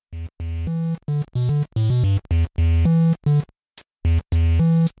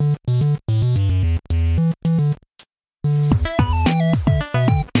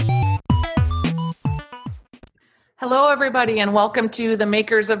Hello, everybody, and welcome to the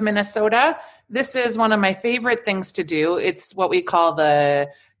Makers of Minnesota. This is one of my favorite things to do. It's what we call the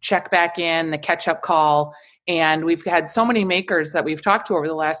check back in, the catch-up call, and we've had so many makers that we've talked to over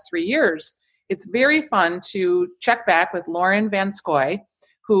the last 3 years. It's very fun to check back with Lauren Vanscoy,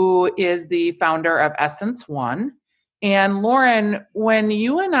 who is the founder of Essence One. And Lauren, when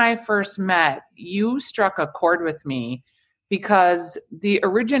you and I first met, you struck a chord with me because the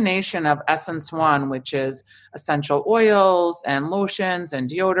origination of Essence One, which is essential oils and lotions and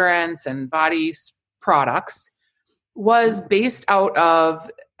deodorants and body products, was based out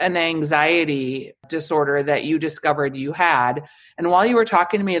of an anxiety disorder that you discovered you had. And while you were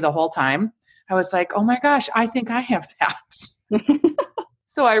talking to me the whole time, I was like, oh my gosh, I think I have that.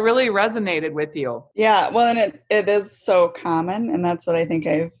 So I really resonated with you. Yeah, well, and it is so common. And that's what I think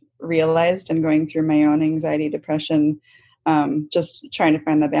I've realized in going through my own anxiety, depression, just trying to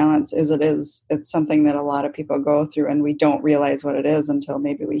find the balance it's something that a lot of people go through, and we don't realize what it is until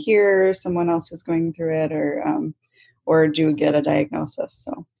maybe we hear someone else who's going through it or do get a diagnosis.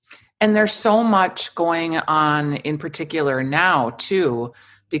 So, and there's so much going on in particular now too,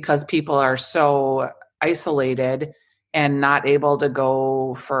 because people are so isolated and not able to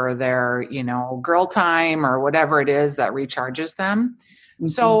go for their, girl time or whatever it is that recharges them. Mm-hmm.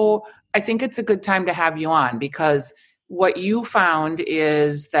 So I think it's a good time to have you on, because what you found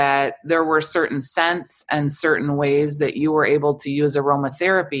is that there were certain scents and certain ways that you were able to use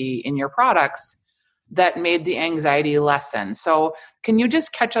aromatherapy in your products that made the anxiety lessen. So can you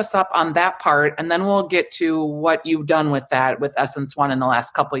just catch us up on that part, and then we'll get to what you've done with that with Essence One in the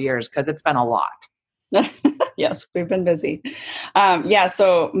last couple of years, because it's been a lot. Yes, we've been busy.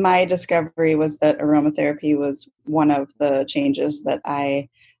 So my discovery was that aromatherapy was one of the changes that I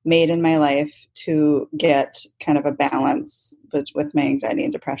made in my life to get kind of a balance with my anxiety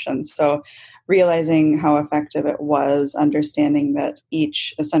and depression. So realizing how effective it was, understanding that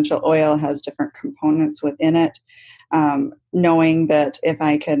each essential oil has different components within it, knowing that if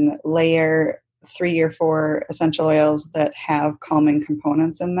I can layer 3 or 4 essential oils that have calming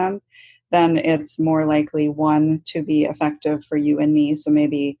components in them, then it's more likely one to be effective for you and me. So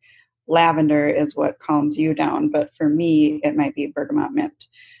maybe lavender is what calms you down, but for me, it might be bergamot mint.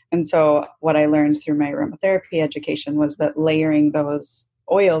 And so what I learned through my aromatherapy education was that layering those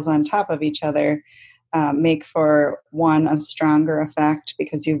oils on top of each other make for one, a stronger effect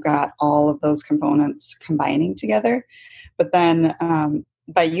because you've got all of those components combining together. But then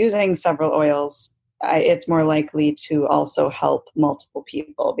by using several oils, it's more likely to also help multiple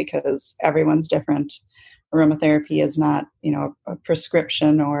people because everyone's different. Aromatherapy is not, a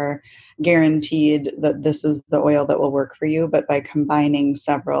prescription or guaranteed that this is the oil that will work for you. But by combining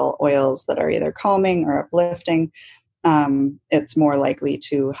several oils that are either calming or uplifting, it's more likely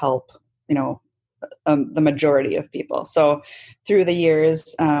to help, the majority of people. So through the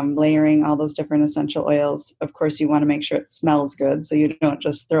years, layering all those different essential oils, of course, you want to make sure it smells good. So you don't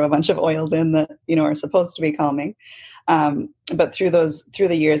just throw a bunch of oils in that, are supposed to be calming. But through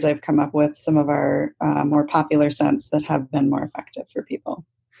the years, I've come up with some of our more popular scents that have been more effective for people.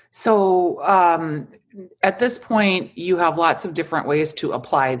 So at this point, you have lots of different ways to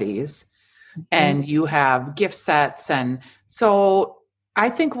apply these, and you have gift sets. And so I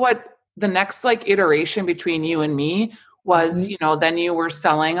think what the next iteration between you and me was, then you were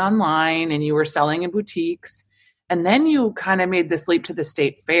selling online and you were selling in boutiques. And then you kind of made this leap to the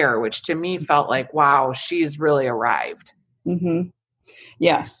state fair, which to me felt like, wow, she's really arrived. Mm-hmm.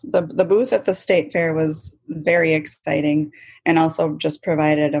 Yes. The booth at the state fair was very exciting and also just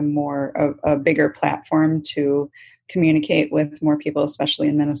provided a bigger platform to communicate with more people, especially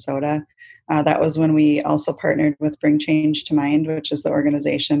in Minnesota. That was when we also partnered with Bring Change to Mind, which is the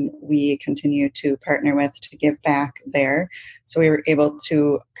organization we continue to partner with to give back there. So we were able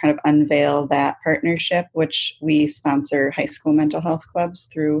to kind of unveil that partnership, which we sponsor high school mental health clubs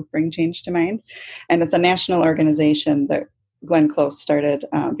through Bring Change to Mind. And it's a national organization that Glenn Close started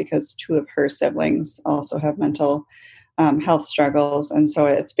because 2 of her siblings also have mental health struggles. And so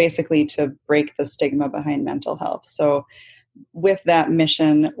it's basically to break the stigma behind mental health. So with that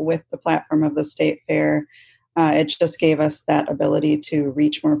mission, with the platform of the state fair, it just gave us that ability to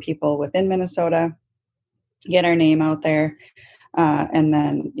reach more people within Minnesota, get our name out there, and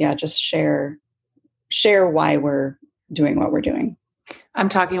then, just share why we're doing what we're doing. I'm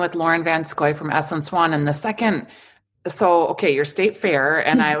talking with Lauren Vanscoy from Essence One. And your state fair.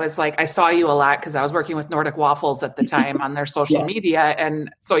 And I was like, I saw you a lot because I was working with Nordic Waffles at the time on their social media. And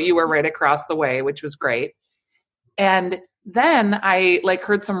so you were right across the way, which was great. And then I like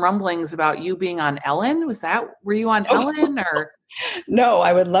heard some rumblings about you being on Ellen. Were you on Oh, Ellen or? no,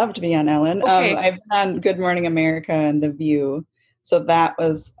 I would love to be on Ellen. Okay. I've been on Good Morning America and The View. So that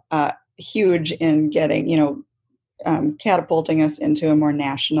was huge in getting, catapulting us into a more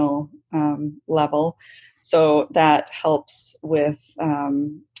national level. So that helps with,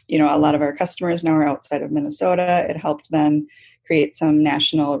 a lot of our customers now are outside of Minnesota. It helped then create some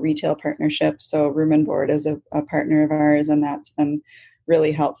national retail partnerships. So Room and Board is a partner of ours, and that's been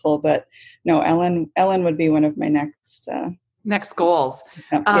really helpful. But no, Ellen would be one of my next goals.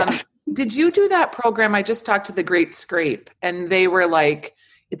 Did you do that program? I just talked to The Great Scrape, and they were like,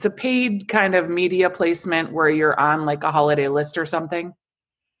 it's a paid kind of media placement where you're on like a holiday list or something.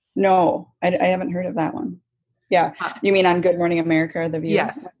 No, I haven't heard of that one. Yeah. You mean on Good Morning America or The View?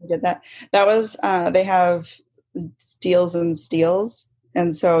 Yes. I did that. That was, they have deals and steals.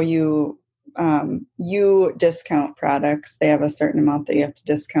 And so you discount products. They have a certain amount that you have to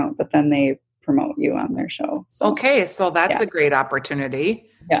discount, but then they promote you on their show. So, okay. So that's a great opportunity.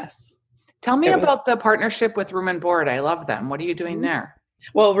 Yes. Tell me about the partnership with Room and Board. I love them. What are you doing there?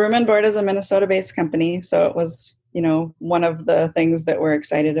 Well, Room and Board is a Minnesota-based company. So it was, one of the things that we're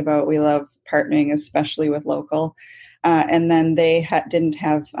excited about. We love partnering, especially with local. And then they didn't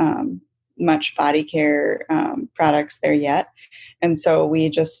have much body care products there yet. And so we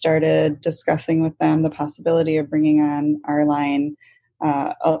just started discussing with them the possibility of bringing on our line.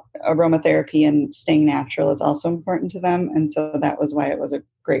 Aromatherapy and staying natural is also important to them. And so that was why it was a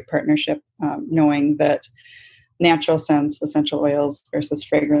great partnership, knowing that natural scents, essential oils versus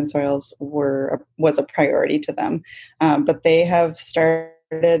fragrance oils was a priority to them. But they have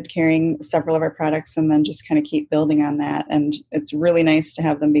started carrying several of our products and then just kind of keep building on that. And it's really nice to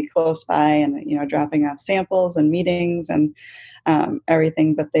have them be close by and, dropping off samples and meetings and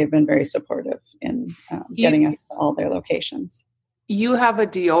everything. But they've been very supportive in getting us to all their locations. You have a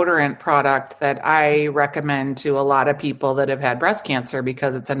deodorant product that I recommend to a lot of people that have had breast cancer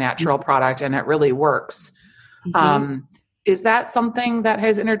because it's a natural product and it really works. Mm-hmm. Is that something that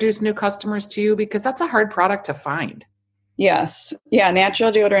has introduced new customers to you? Because that's a hard product to find. Yes. Yeah.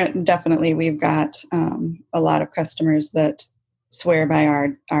 Natural deodorant. Definitely. We've got a lot of customers that swear by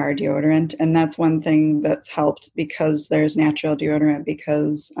our deodorant. And that's one thing that's helped because there's natural deodorant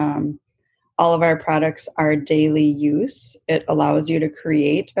because all of our products are daily use. It allows you to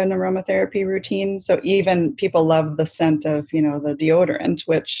create an aromatherapy routine. So even people love the scent of, the deodorant,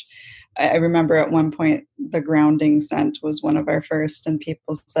 which I remember at one point, the grounding scent was one of our first, and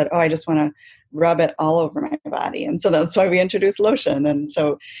people said, oh, I just want to rub it all over my body. And so that's why we introduced lotion. And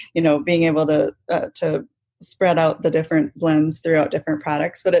so, being able to spread out the different blends throughout different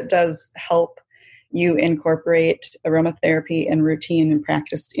products, but it does help you incorporate aromatherapy and routine and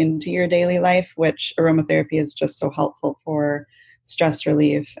practice into your daily life, which aromatherapy is just so helpful for stress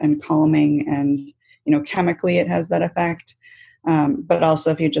relief and calming. And, chemically it has that effect. But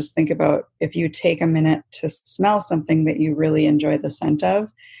also if you just think about if you take a minute to smell something that you really enjoy the scent of,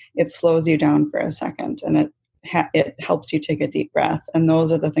 it slows you down for a second and it helps you take a deep breath. And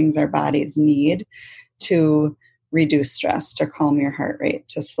those are the things our bodies need to reduce stress, to calm your heart rate,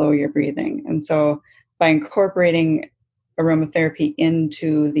 to slow your breathing. And so by incorporating aromatherapy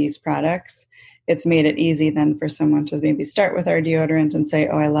into these products, it's made it easy then for someone to maybe start with our deodorant and say,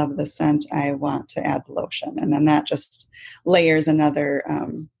 oh, I love the scent, I want to add the lotion. And then that just layers another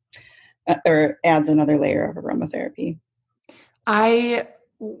or adds another layer of aromatherapy. I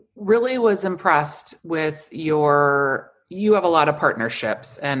really was impressed with you have a lot of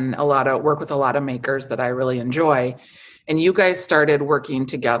partnerships and a lot of work with a lot of makers that I really enjoy. And you guys started working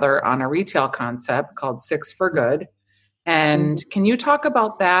together on a retail concept called Six for Good. And can you talk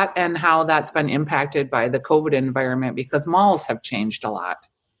about that and how that's been impacted by the COVID environment? Because malls have changed a lot.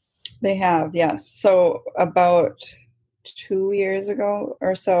 They have, yes. So about 2 years ago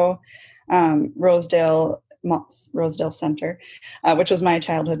or so, Rosedale Center, which was my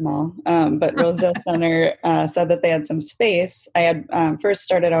childhood mall. But Rosedale Center said that they had some space. I had first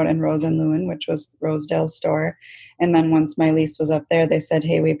started out in Rose and Lewin, which was Rosedale's store. And then once my lease was up there, they said,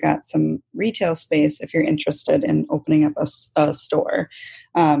 hey, we've got some retail space if you're interested in opening up a store.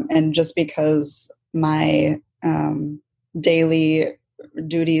 And just because my daily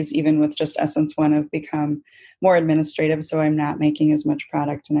duties, even with just Essence One, have become more administrative. So I'm not making as much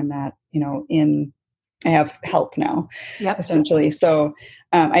product and I'm not, I have help now, essentially. So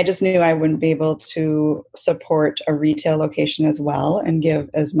I just knew I wouldn't be able to support a retail location as well and give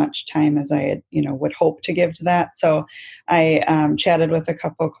as much time as I had, would hope to give to that. So I chatted with a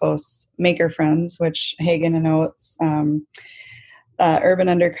couple close maker friends, which Hagen and Oates, Urban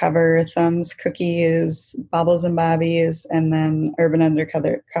Undercover, Thumbs Cookies, Bobbles and Bobbies, and then Urban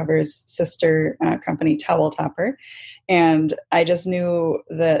Undercover's sister company, Towel Topper. And I just knew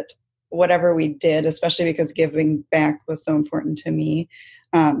that whatever we did, especially because giving back was so important to me,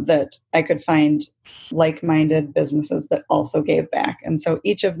 that I could find like-minded businesses that also gave back. And so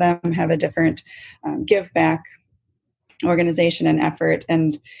each of them have a different give back organization and effort.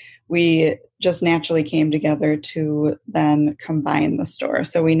 And we just naturally came together to then combine the store.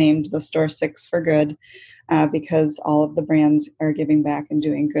 So we named the store Six for Good because all of the brands are giving back and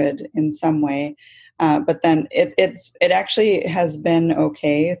doing good in some way. But then it actually has been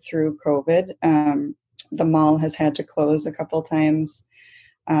okay through COVID. The mall has had to close a couple times,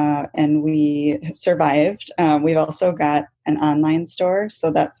 and we survived. We've also got an online store,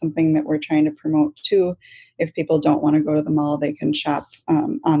 so that's something that we're trying to promote too. If people don't want to go to the mall, they can shop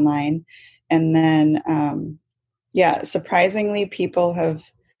online. And then, surprisingly, people have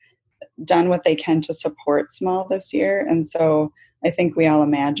done what they can to support small this year. And so I think we all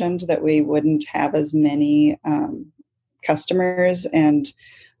imagined that we wouldn't have as many customers and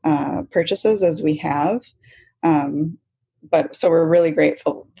purchases as we have. But so we're really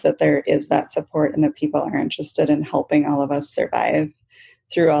grateful that there is that support and that people are interested in helping all of us survive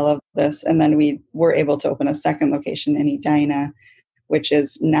through all of this. And then we were able to open a second location in Edina, which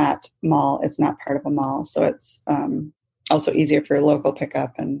is not mall. It's not part of a mall. So it's also easier for local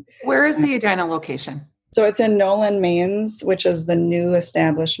pickup. And where is the Edina location? So it's in Nolan, Mainz, which is the new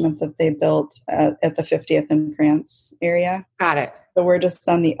establishment that they built at the 50th and France area. Got it. So we're just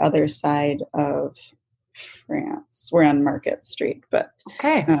on the other side of France. We're on Market Street, but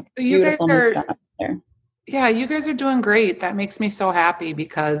okay. You guys are there. Yeah, you guys are doing great. That makes me so happy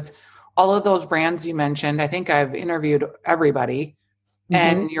because all of those brands you mentioned, I think I've interviewed everybody,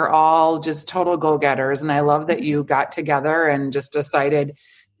 and you're all just total go-getters. And I love that you got together and just decided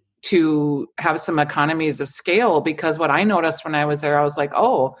to have some economies of scale, because what I noticed when I was there, I was like,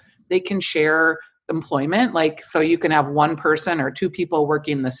 oh, they can share employment. Like, so you can have one person or two people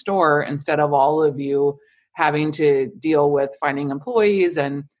working the store instead of all of you having to deal with finding employees.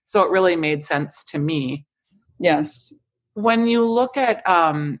 And so it really made sense to me. Yes. When you look at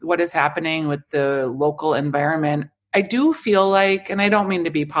what is happening with the local environment, I do feel like, and I don't mean to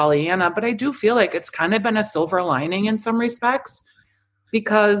be Pollyanna, but I do feel like it's kind of been a silver lining in some respects,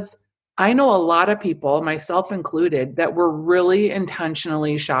 because I know a lot of people, myself included, that were really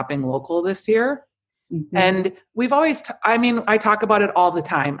intentionally shopping local this year. Mm-hmm. And we've always, I talk about it all the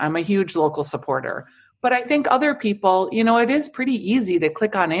time. I'm a huge local supporter, but I think other people, it is pretty easy to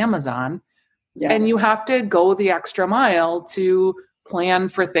click on Amazon. Yes. And you have to go the extra mile to plan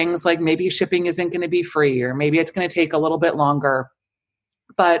for things like maybe shipping isn't going to be free, or maybe it's going to take a little bit longer.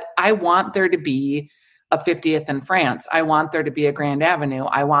 But I want there to be a 50th in France. I want there to be a Grand Avenue.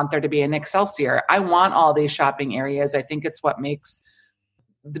 I want there to be an Excelsior. I want all these shopping areas. I think it's what makes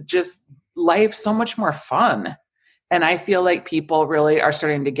just life so much more fun. And I feel like people really are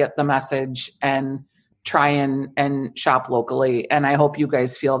starting to get the message and try and shop locally. And I hope you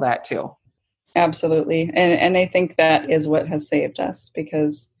guys feel that too. Absolutely. And I think that is what has saved us,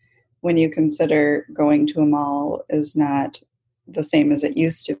 because when you consider going to a mall is not the same as it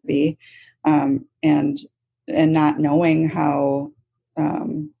used to be, and not knowing how,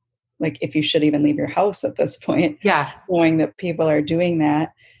 if you should even leave your house at this point, knowing that people are doing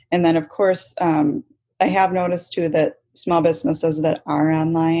that. And then of course, I have noticed too that small businesses that are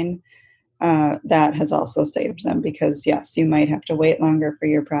online, that has also saved them, because yes, you might have to wait longer for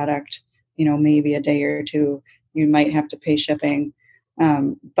your product, maybe a day or two, you might have to pay shipping.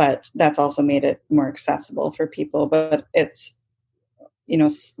 But that's also made it more accessible for people. But it's,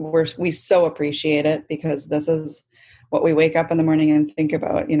 we so appreciate it, because this is what we wake up in the morning and think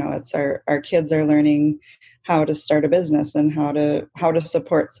about. It's our kids are learning how to start a business and how to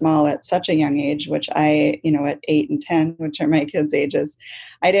support small at such a young age, which I, at 8 and 10, which are my kids' ages,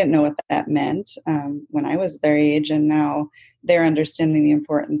 I didn't know what that meant when I was their age. And now they're understanding the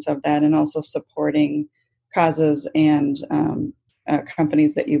importance of that, and also supporting causes and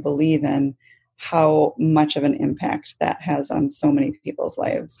companies that you believe in, how much of an impact that has on so many people's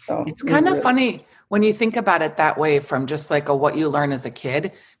lives. So it's kind of funny when you think about it that way, from just like what you learn as a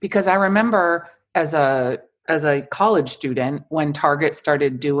kid, because I remember as a college student, when Target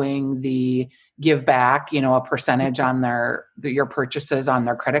started doing the give back, a percentage on your purchases on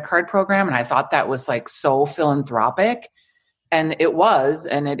their credit card program. And I thought that was like so philanthropic, and it was,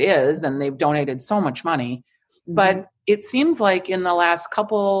 and it is, and they've donated so much money. Mm-hmm. But it seems like in the last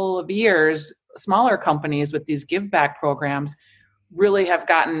couple of years, smaller companies with these give back programs really have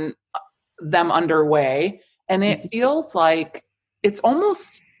gotten them underway. And it feels like it's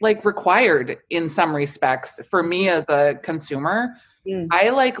almost like required in some respects for me as a consumer. I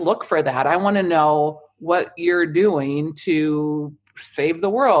like look for that. I want to know what you're doing to save the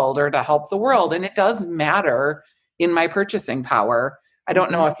world or to help the world. And it does matter in my purchasing power. I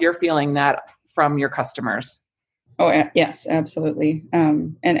don't know if you're feeling that from your customers. Oh, yes, absolutely.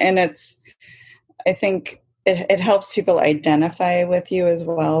 And it's, I think it helps people identify with you as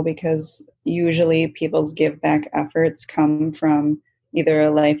well, because usually people's give back efforts come from either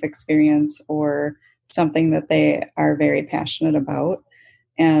a life experience or something that they are very passionate about.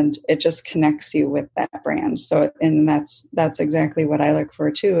 And it just connects you with that brand. So, and that's exactly what I look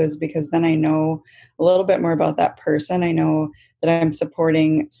for too, is because then I know a little bit more about that person. I know that I'm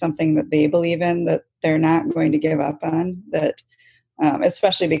supporting something that they believe in, that they're not going to give up on, that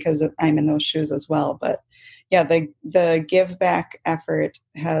especially because I'm in those shoes as well. But yeah, the give back effort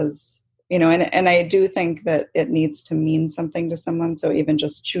has, and I do think that it needs to mean something to someone. So even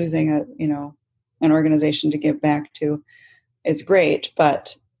just choosing an organization to give back to is great,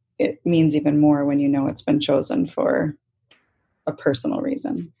 but it means even more when it's been chosen for a personal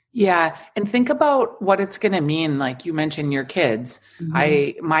reason. Yeah. And think about what it's going to mean. Like you mentioned your kids.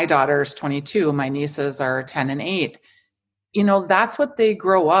 My daughter's 22, my nieces are 10 and 8. That's what they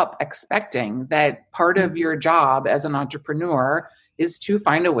grow up expecting, that part of your job as an entrepreneur is to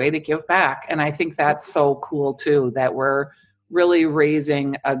find a way to give back. And I think that's so cool too, that we're really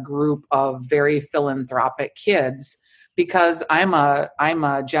raising a group of very philanthropic kids, because I'm a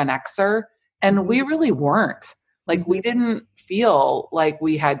Gen Xer, and we really weren't. Like, we didn't feel like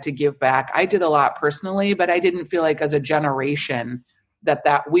we had to give back. I did a lot personally, but I didn't feel like as a generation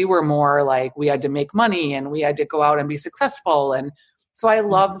that we were more like we had to make money and we had to go out and be successful. And so I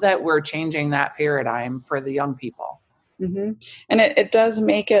love that we're changing that paradigm for the young people. And it does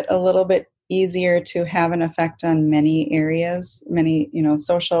make it a little bit easier to have an effect on many areas, many,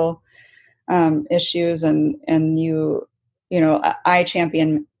 social issues. And I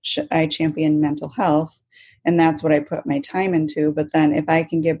champion mental health, and that's what I put my time into. But then if I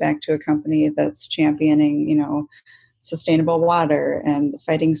can give back to a company that's championing, sustainable water and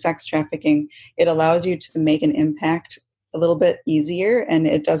fighting sex trafficking, it allows you to make an impact a little bit easier, and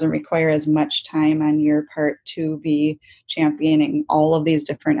it doesn't require as much time on your part to be championing all of these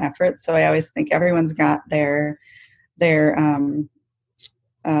different efforts. So I always think everyone's got their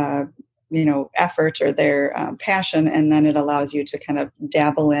effort or their passion, and then it allows you to kind of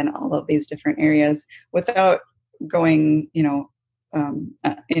dabble in all of these different areas without going,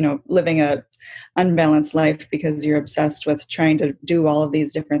 living a unbalanced life because you're obsessed with trying to do all of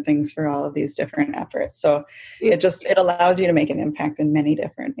these different things for all of these different efforts. So it allows you to make an impact in many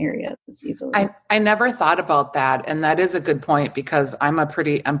different areas easily. I never thought about that. And that is a good point, because I'm a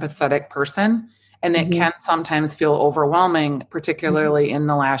pretty empathetic person, and it can sometimes feel overwhelming, particularly in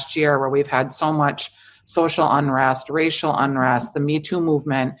the last year where we've had so much social unrest, racial unrest, the Me Too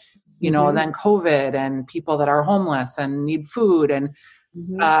movement, then COVID, and people that are homeless and need food. And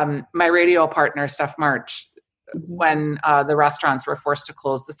my radio partner, Steph March, when the restaurants were forced to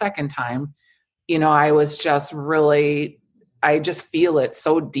close the second time, I was just I just feel it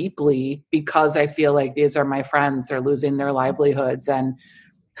so deeply, because I feel like these are my friends. They're losing their livelihoods. And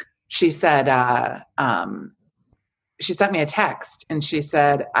she said, she sent me a text, and she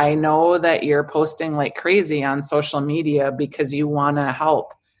said, I know that you're posting like crazy on social media because you want to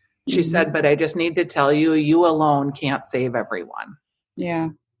help. She said, but I just need to tell you, you alone can't save everyone. Yeah.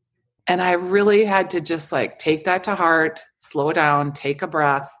 And I really had to just like take that to heart, slow down, take a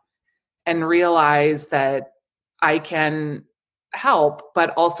breath, and realize that I can help, but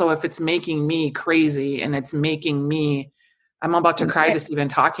also if it's making me crazy and it's making me, I'm about to cry just even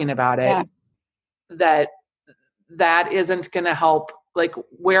talking about it, that isn't going to help. Like,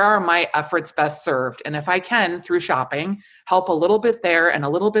 where are my efforts best served? And if I can, through shopping, help a little bit there and a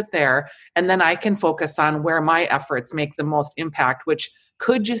little bit there, and then I can focus on where my efforts make the most impact, which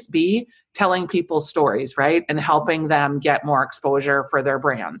could just be telling people stories, right? And helping them get more exposure for their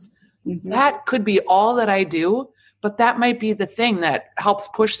brands. That could be all that I do, but that might be the thing that helps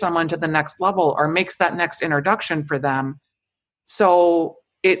push someone to the next level or makes that next introduction for them. So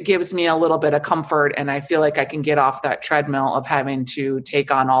it gives me a little bit of comfort, and I feel like I can get off that treadmill of having to take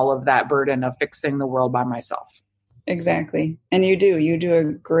on all of that burden of fixing the world by myself. Exactly. And you do a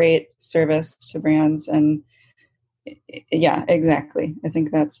great service to brands. And yeah, exactly. I think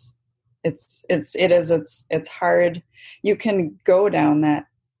it's hard. You can go down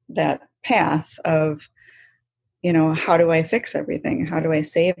that path of, how do I fix everything? How do I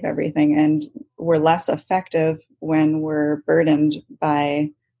save everything? And we're less effective when we're burdened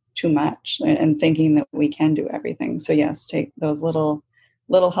by too much and thinking that we can do everything. So yes, take those little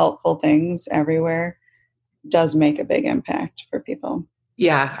helpful things everywhere does make a big impact for people.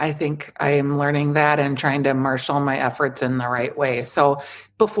 Yeah, I think I am learning that and trying to marshal my efforts in the right way. So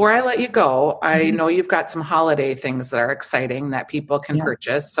before I let you go, I know you've got some holiday things that are exciting that people can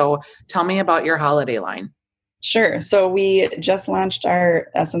purchase. So tell me about your holiday line. Sure. So we just launched our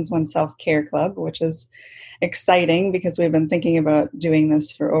Essence One Self-Care Club, which is exciting because we've been thinking about doing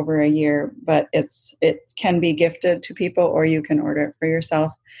this for over a year, but it can be gifted to people or you can order it for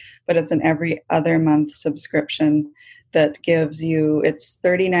yourself. But it's an every other month subscription that gives you, it's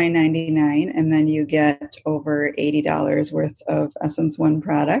 $39.99, and then you get over $80 worth of Essence One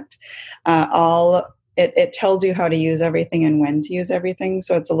product. It tells you how to use everything and when to use everything.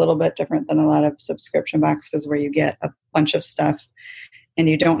 So it's a little bit different than a lot of subscription boxes where you get a bunch of stuff and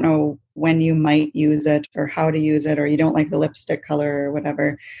you don't know when you might use it or how to use it, or you don't like the lipstick color or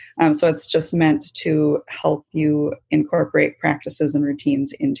whatever. So it's just meant to help you incorporate practices and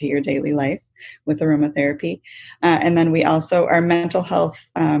routines into your daily life with aromatherapy. And then we also, our mental health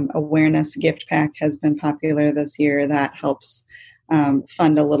awareness gift pack has been popular this year. That helps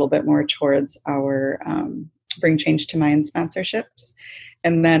fund a little bit more towards our Bring Change to Mind sponsorships.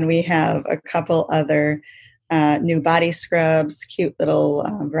 And then we have a couple other new body scrubs, cute little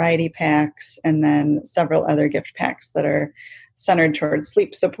variety packs, and then several other gift packs that are centered towards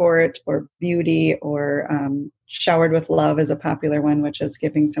sleep support or beauty, or Showered with Love is a popular one, which is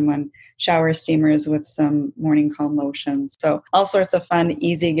giving someone shower steamers with some morning calm lotion. So all sorts of fun,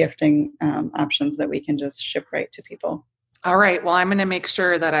 easy gifting options that we can just ship right to people. All right. Well, I'm going to make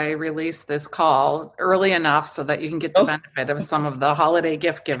sure that I release this call early enough so that you can get the benefit of some of the holiday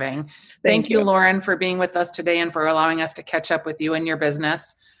gift giving. Thank you, Lauren, for being with us today and for allowing us to catch up with you and your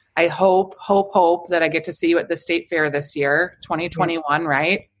business. I hope that I get to see you at the State Fair this year, 2021,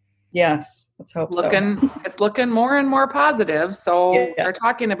 right? Yes, let's hope so. It's looking more and more positive. So They're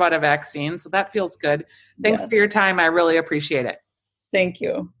talking about a vaccine. So that feels good. Thanks for your time. I really appreciate it. Thank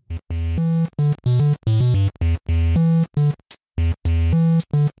you.